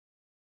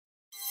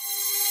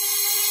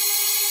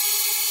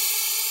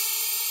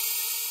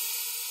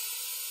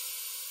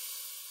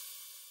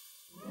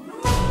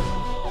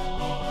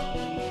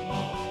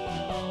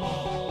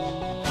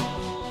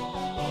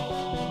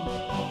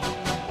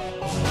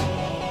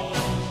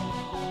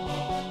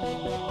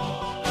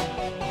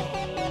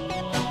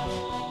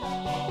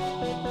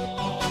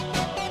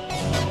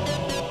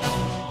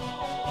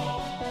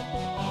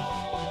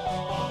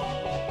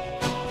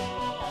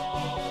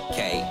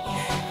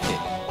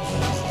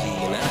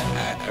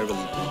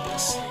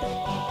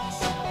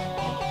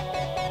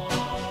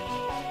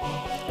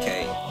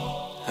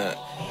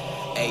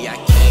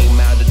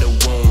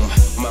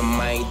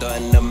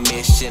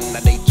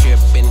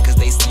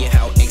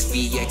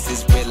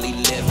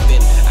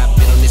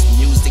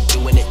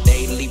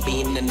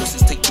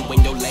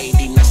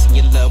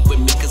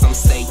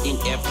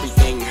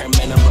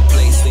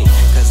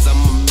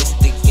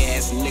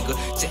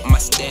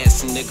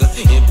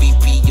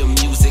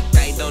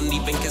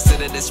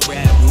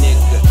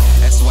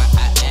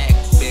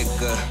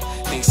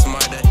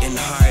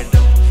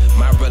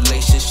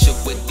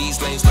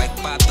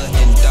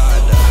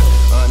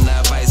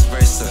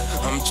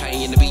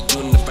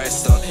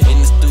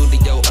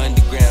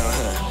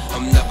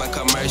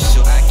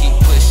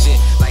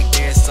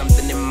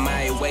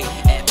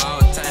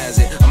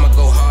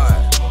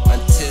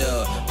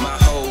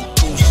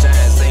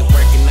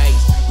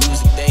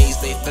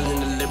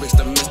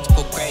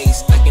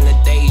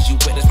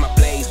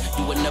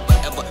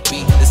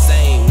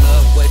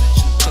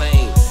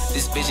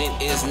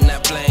is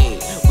not plain.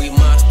 We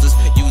monsters,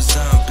 you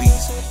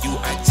zombies. You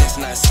are just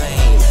not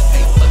sane.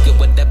 Hey, fuck it,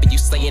 whatever you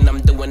saying, I'm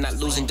doing, not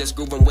losing, just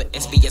grooving with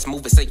SVS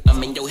moving. Say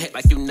I'm in your head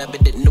like you never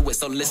did knew it.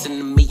 So listen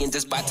to me and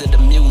just vibe to the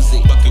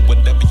music. Fuck it,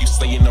 whatever you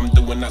saying, I'm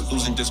doing, not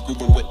losing, just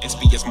grooving with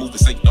SVS moving.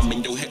 Say I'm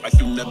in your head like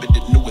you never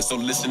did knew it. So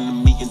listen to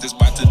me and just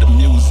vibe to the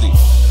music.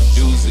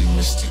 Music.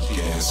 Mr.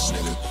 Gas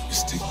nigga,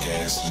 Mr.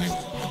 Gas nigga,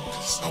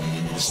 I'm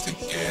a Mr.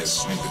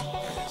 Gas nigga.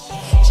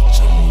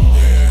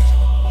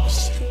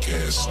 Mr.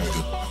 Gas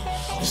nigga,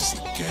 Mr.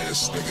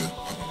 Gas nigga,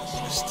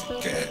 Mr.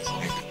 Gas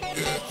nigga,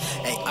 yeah.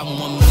 Hey, I'm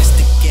one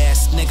Mr.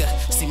 Gas nigga.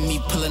 See me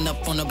pulling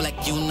up on a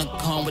black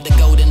unicorn with the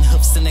golden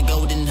hoofs and the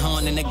golden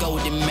horn and the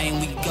golden mane.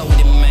 We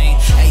golden man.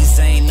 Hey,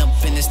 Zane up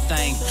in this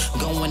thing,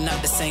 going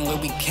out the same way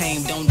we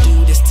came. Don't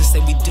do this to say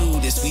we do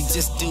this, we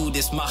just do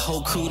this. My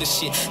whole crew the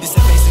shit. This a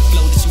basic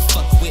flow that you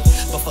fuck with,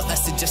 but for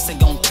us it just ain't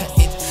gon' cut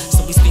it.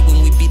 So we speak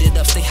when we beat it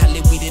up, stay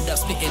highly weeded up,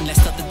 spitting that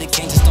stuff that the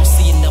gang just don't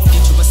see enough.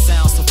 Future of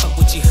sound, so fuck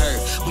what you heard.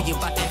 We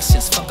about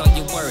actions, fuck all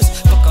your words,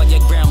 fuck all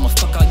your grammar,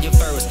 fuck all your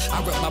verbs.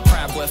 I rep my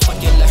pride, boy, fuck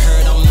your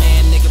herd. I'm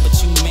man, nigga, but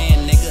you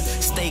man, nigga.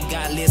 Stay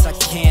godly as I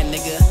can,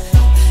 nigga.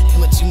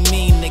 What you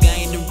mean, nigga?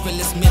 I ain't the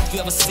realest myth you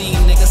ever seen,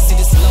 nigga. See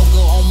this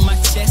logo on my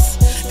chest?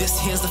 This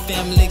here's the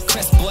family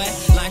crest, boy.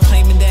 Line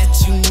claiming that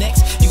you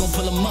next. You gon'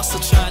 pull a muscle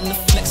trying to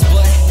flex,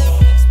 boy.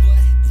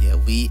 Yeah,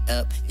 we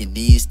up, your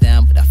knees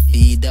down, but I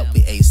feed up.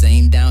 We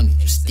Azvne down,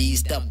 you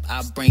steezed up.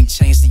 I bring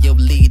change to your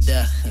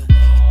leader.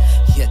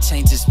 Yeah,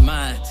 change his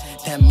mind.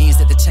 That means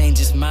that the change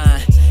is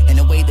mine. And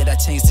the way that I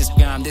change this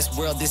grind, this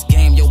world, this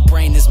game, your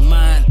brain is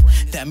mine.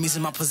 That means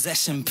in my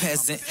possession,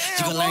 peasant.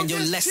 You gon' learn your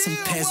lesson,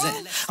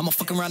 peasant. I'ma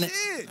fuck around and...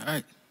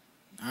 Alright.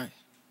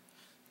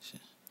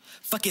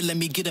 Fuck it, let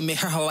me get him, it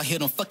hurt how I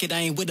hit him. Fuck it, I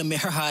ain't with him, it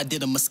hurt how I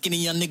did him. A skinny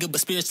young nigga,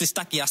 but spiritually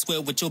stocky. I swear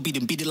with your beat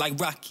and beat it like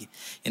Rocky.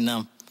 And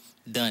I'm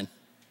done.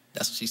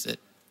 That's what she said.